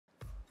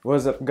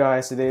What's up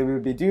guys, today we'll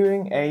be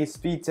doing a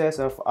speed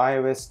test of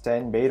iOS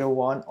 10 Beta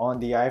 1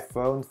 on the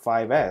iPhone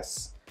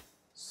 5s.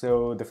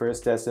 So the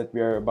first test that we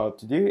are about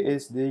to do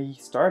is the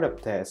startup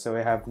test. So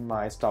I have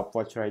my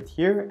stopwatch right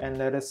here and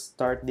let us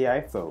start the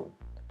iPhone.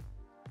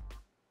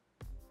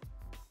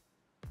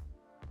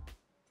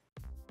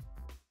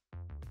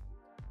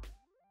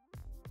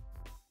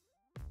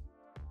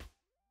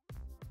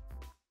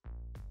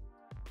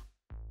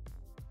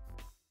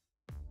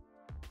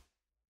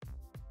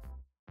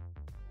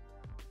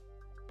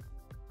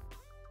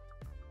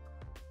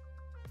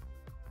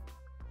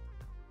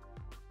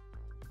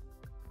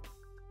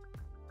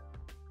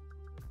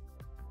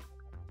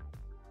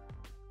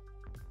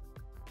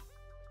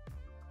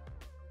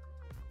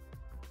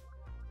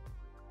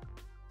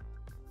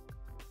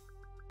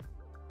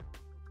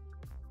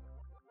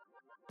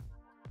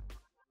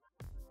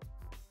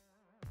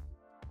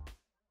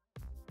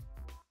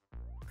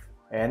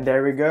 And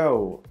there we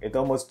go. It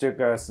almost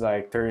took us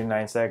like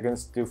 39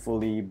 seconds to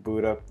fully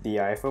boot up the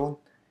iPhone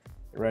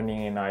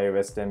running in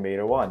iOS 10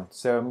 Beta 1.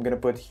 So I'm gonna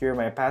put here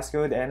my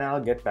passcode and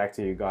I'll get back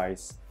to you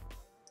guys.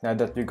 Now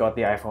that we got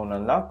the iPhone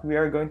unlocked, we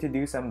are going to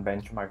do some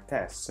benchmark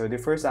tests. So the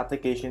first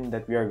application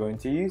that we are going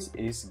to use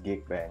is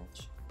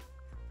GeekBench.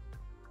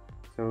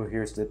 So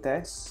here's the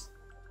test.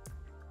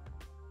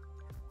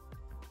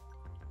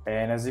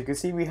 And as you can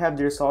see, we have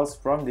the results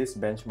from this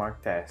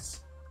benchmark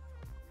test.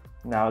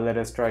 Now let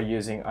us try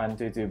using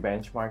Antutu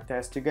Benchmark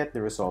test to get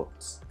the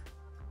results.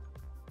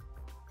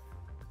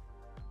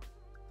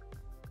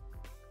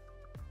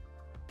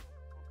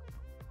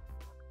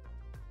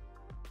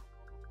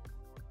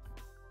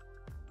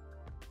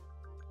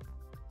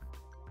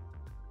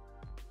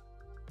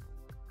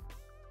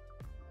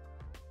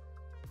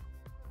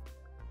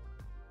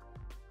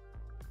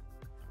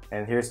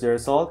 And here's the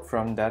result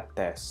from that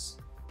test.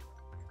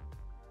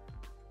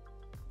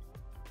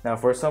 Now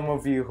for some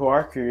of you who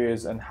are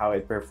curious on how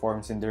it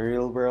performs in the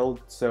real world,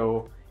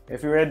 so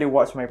if you already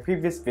watched my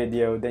previous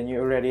video, then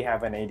you already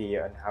have an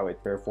idea on how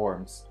it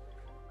performs.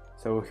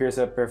 So here's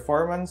a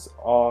performance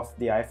of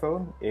the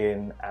iPhone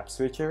in App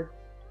Switcher,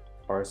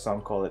 or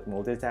some call it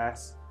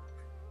multitask.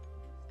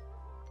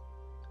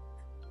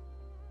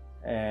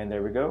 And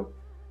there we go.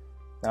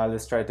 Now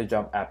let's try to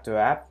jump app to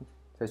app,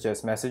 such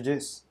as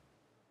Messages,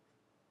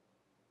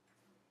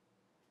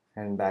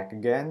 and back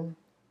again,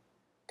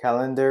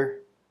 Calendar,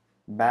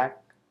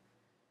 back,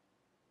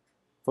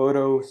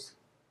 Photos,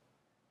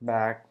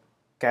 back,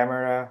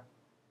 Camera,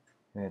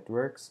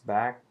 Networks,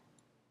 back,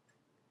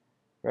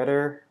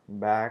 Weather,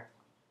 back,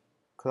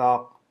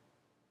 Clock,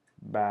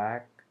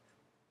 back,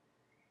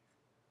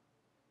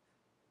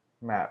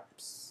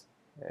 Maps,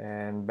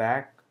 and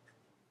back,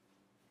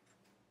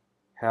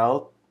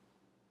 Health,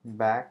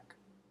 back,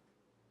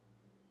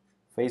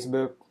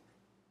 Facebook.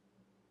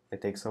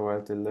 It takes a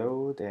while to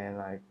load and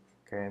I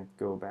can't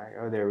go back.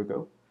 Oh, there we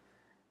go.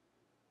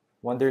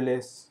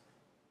 Wunderlist,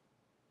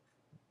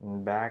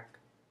 and back,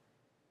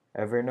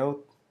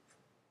 Evernote,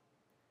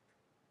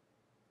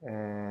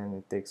 and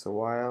it takes a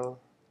while,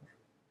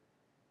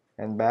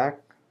 and back.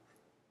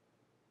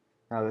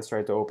 Now let's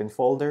try to open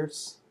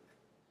folders,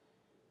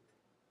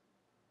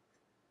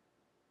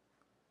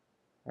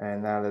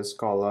 and now let's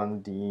call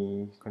on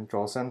the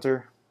control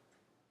center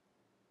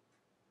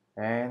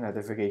and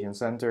notification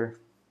center.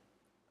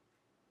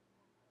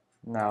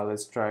 Now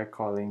let's try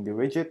calling the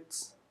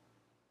widgets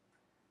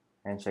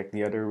and check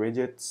the other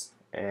widgets,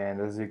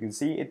 and as you can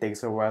see, it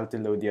takes a while to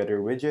load the other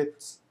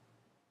widgets,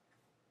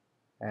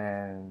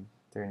 and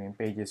turning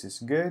pages is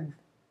good,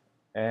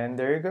 and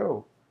there you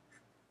go.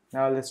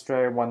 Now let's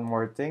try one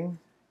more thing,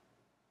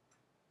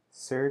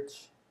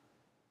 search.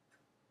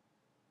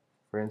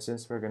 For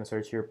instance, we're gonna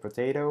search here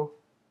potato,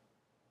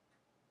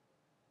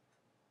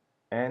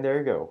 and there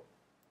you go.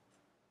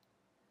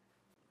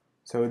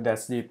 So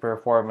that's the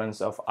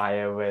performance of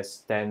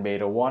iOS 10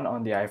 Beta 1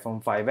 on the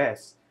iPhone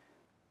 5s.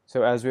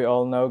 So as we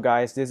all know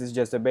guys, this is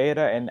just a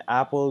beta and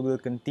Apple will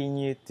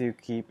continue to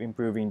keep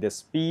improving the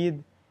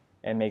speed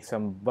and make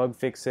some bug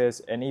fixes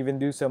and even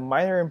do some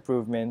minor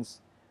improvements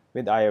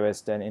with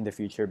iOS 10 in the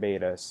future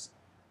betas.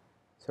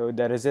 So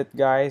that is it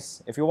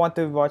guys. If you want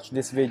to watch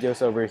these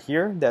videos over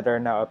here that are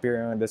now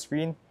appearing on the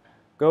screen,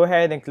 go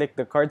ahead and click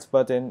the cards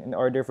button in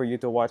order for you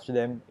to watch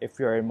them if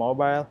you're in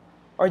mobile,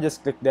 or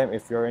just click them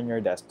if you're in your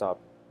desktop.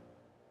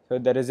 So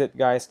that is it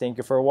guys. Thank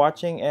you for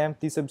watching and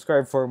please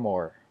subscribe for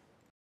more.